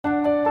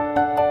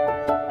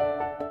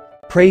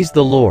Praise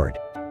the Lord.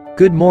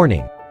 Good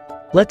morning.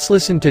 Let's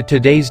listen to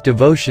today's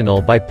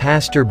devotional by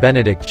Pastor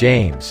Benedict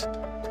James.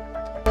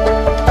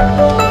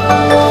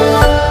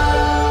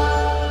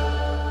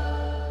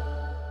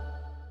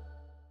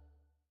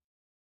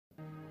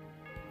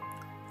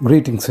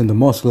 Greetings in the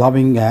most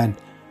loving and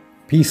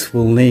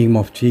peaceful name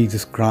of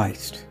Jesus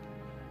Christ.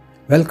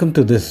 Welcome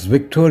to this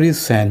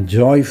victorious and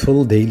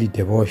joyful daily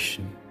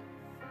devotion.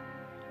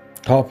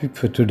 Topic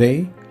for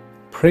today,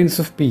 Prince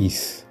of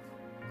Peace.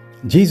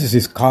 Jesus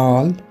is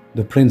called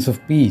the Prince of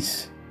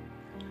Peace.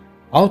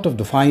 Out of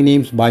the 5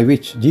 names by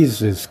which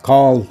Jesus is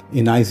called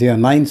in Isaiah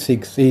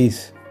 9:6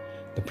 is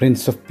the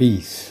Prince of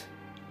Peace.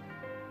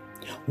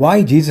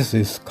 Why Jesus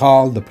is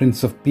called the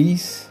Prince of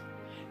Peace?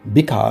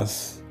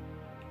 Because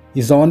He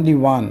is the only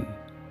one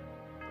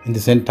in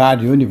this entire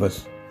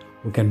universe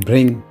who can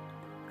bring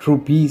true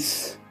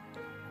peace,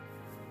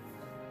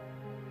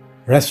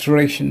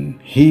 restoration,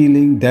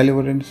 healing,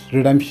 deliverance,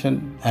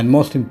 redemption, and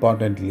most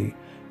importantly,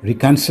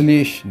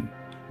 reconciliation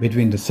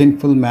between the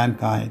sinful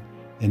mankind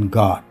and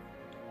God.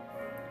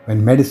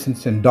 When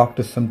medicines and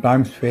doctors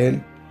sometimes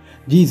fail,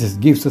 Jesus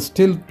gives us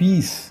still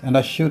peace and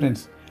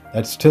assurance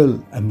that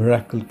still a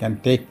miracle can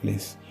take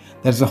place.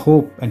 That's the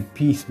hope and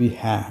peace we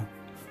have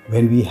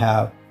when we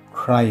have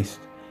Christ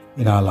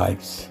in our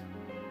lives.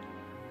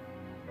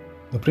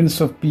 The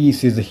Prince of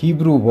Peace is the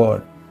Hebrew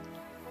word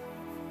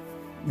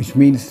which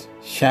means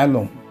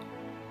Shalom,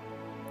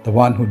 the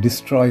one who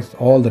destroys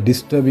all the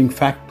disturbing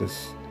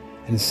factors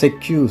and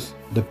secures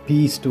the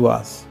peace to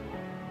us.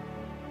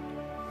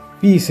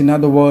 Peace, in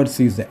other words,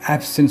 is the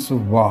absence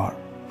of war,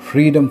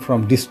 freedom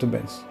from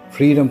disturbance,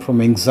 freedom from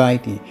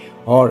anxiety,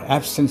 or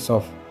absence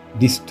of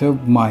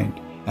disturbed mind,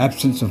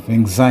 absence of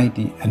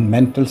anxiety and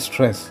mental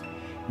stress,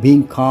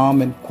 being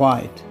calm and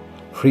quiet,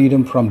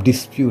 freedom from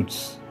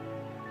disputes,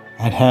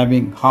 and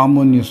having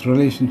harmonious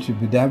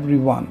relationship with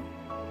everyone.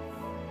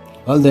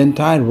 Well, the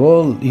entire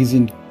world is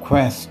in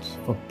quest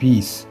for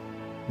peace,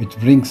 which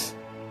brings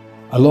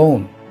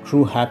alone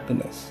true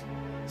happiness.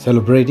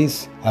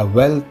 Celebrities have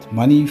wealth,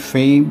 money,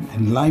 fame,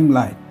 and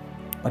limelight,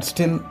 but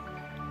still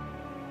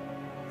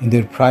in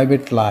their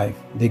private life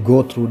they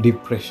go through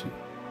depression.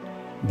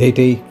 They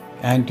take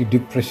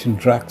anti-depression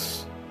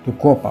drugs to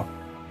cope up,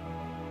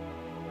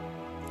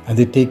 and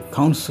they take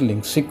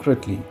counseling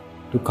secretly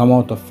to come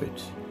out of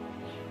it.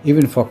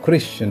 Even for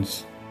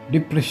Christians,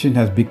 depression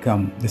has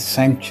become the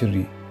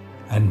sanctuary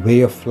and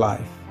way of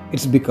life.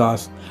 It's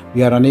because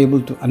we are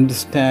unable to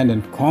understand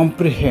and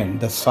comprehend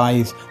the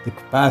size, the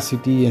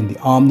capacity, and the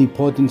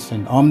omnipotence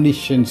and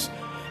omniscient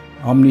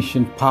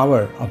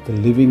power of the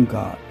living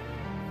God.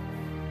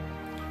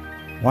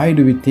 Why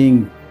do we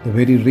think the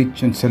very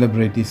rich and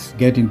celebrities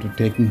get into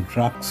taking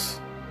drugs?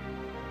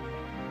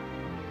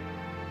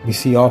 We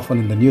see often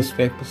in the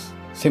newspapers,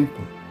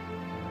 simple.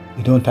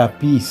 They don't have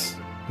peace.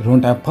 They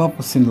don't have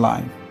purpose in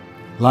life.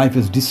 Life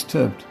is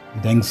disturbed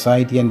with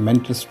anxiety and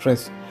mental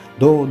stress,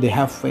 though they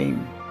have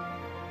fame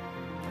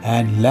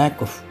and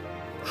lack of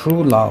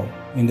true love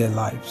in their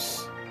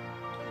lives.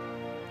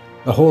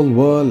 The whole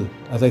world,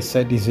 as I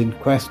said, is in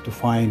quest to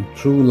find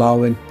true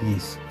love and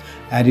peace,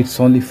 and it's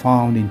only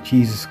found in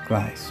Jesus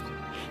Christ,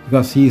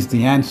 because He is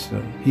the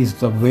answer. He is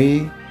the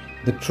way,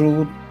 the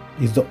truth,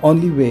 He is the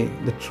only way,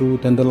 the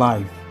truth, and the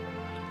life.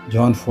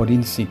 John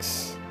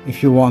 14:6.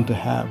 If you want to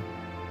have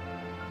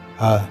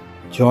a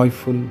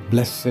joyful,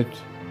 blessed,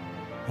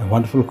 and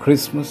wonderful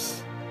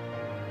Christmas,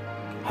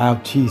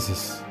 have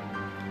Jesus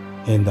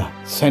in the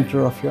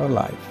center of your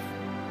life.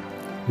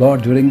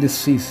 Lord, during this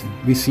season,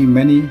 we see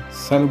many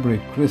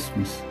celebrate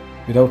Christmas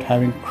without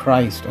having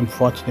Christ,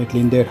 unfortunately,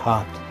 in their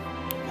heart,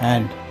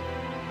 and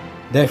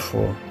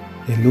therefore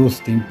they lose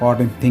the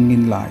important thing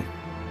in life,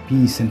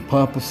 peace and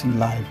purpose in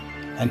life,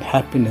 and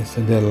happiness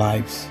in their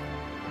lives.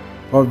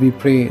 Lord, we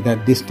pray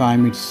that this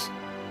time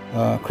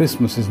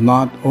Christmas is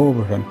not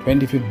over on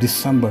 25th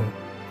December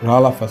for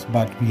all of us,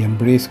 but we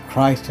embrace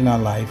Christ in our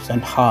lives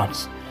and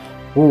hearts,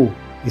 who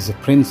is the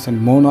Prince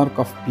and Monarch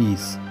of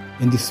peace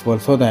in this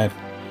world, so that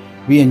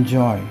we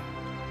enjoy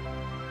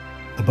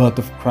the birth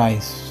of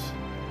Christ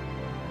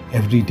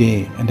every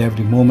day and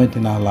every moment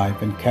in our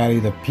life, and carry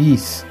the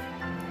peace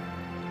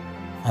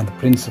and the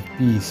Prince of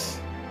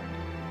Peace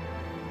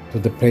to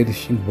the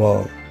perishing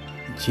world.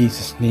 In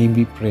Jesus' name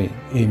we pray.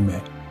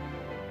 Amen.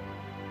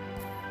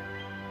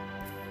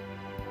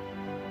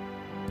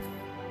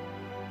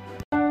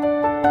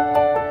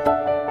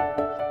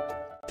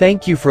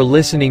 Thank you for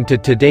listening to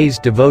today's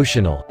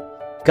devotional.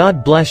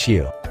 God bless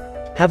you.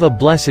 Have a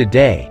blessed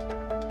day.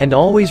 And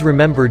always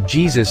remember,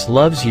 Jesus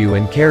loves you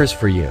and cares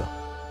for you.